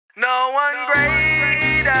No one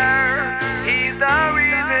greater, he's the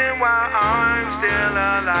reason why I'm still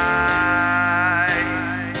alive.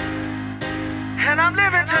 And I'm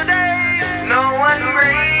living today. No one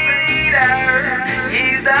greater,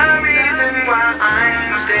 he's the reason why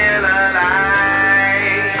I'm still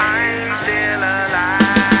alive. I'm still alive.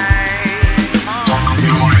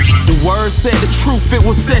 The word said the truth, it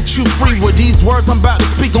will set you free. With these words I'm about to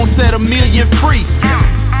speak, gon' set a million free.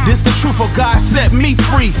 This the truth, of God set me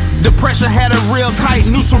free. Depression had a real tight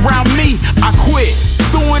noose around me. I quit,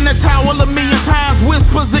 threw in the towel a million times.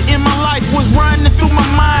 Whispers that in my life was running through my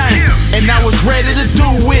mind, and I was ready to do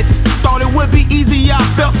it. Thought it would be easy, I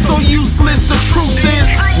felt so useless. The truth is,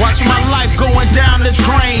 watch my life going down the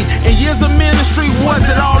drain. And years of ministry, was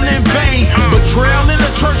it all in vain? Betrayal in the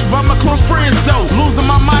church by my close friends though. Losing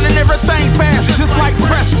my mind and everything fast, just like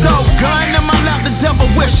presto. Gun in my lap, the devil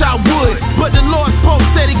wish I would, but the Lord spoke,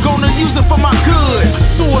 said he gonna use it for my good.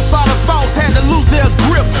 Suicidal thoughts had to lose their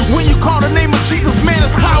grip. When you call the name of Jesus, man,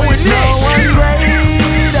 there's power in it. No one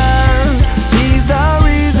greater, he's the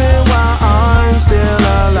reason why I'm still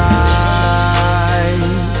alive.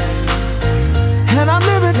 And I'm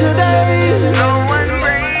living today. No one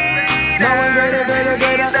greater, he's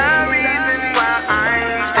the reason why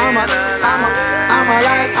I'm alive.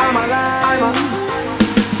 I'm alive.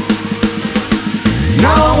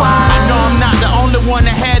 No one. I know I'm not the only one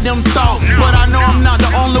that had them thoughts, but I know I'm not the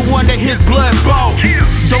only one that his blood bought.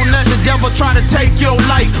 Don't let the devil try to take your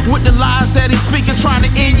life with the lies that he's speaking, trying to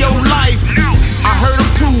end your life. I heard him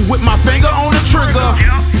too with my finger on the trigger,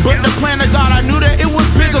 but the plan of God, I knew that it was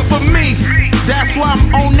bigger for me. That's why I'm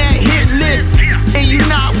on that hit list. And you're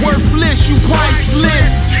not worthless, you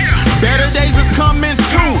priceless. Better days is coming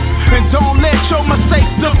too, and don't let your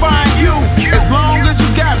mistakes define you. As long as you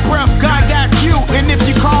got breath, God got you. And if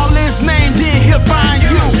you call his name, then he'll find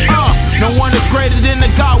you. No one is greater than the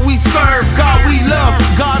God we serve, God we love,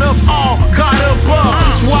 God of all, God above.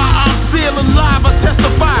 That's why I'm still alive, I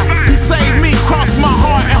testify. He saved me, crossed my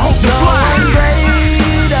heart, and hope to fly. No one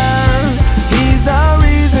greater, he's the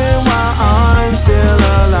reason why I'm still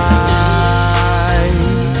alive.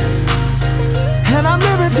 And I'm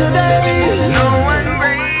living today. No one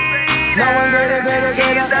greater,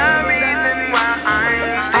 he's the reason why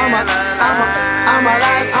I'm alive.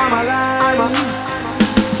 I'm alive.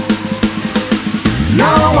 No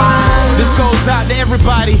one. This goes out to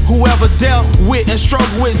everybody who ever dealt with and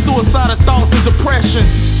struggled with suicidal thoughts and depression.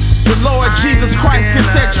 The Lord Jesus Christ can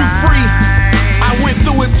set you free. I went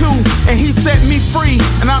through it too, and he set me free.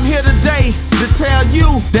 And I'm here today to tell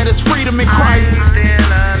you that it's freedom in Christ.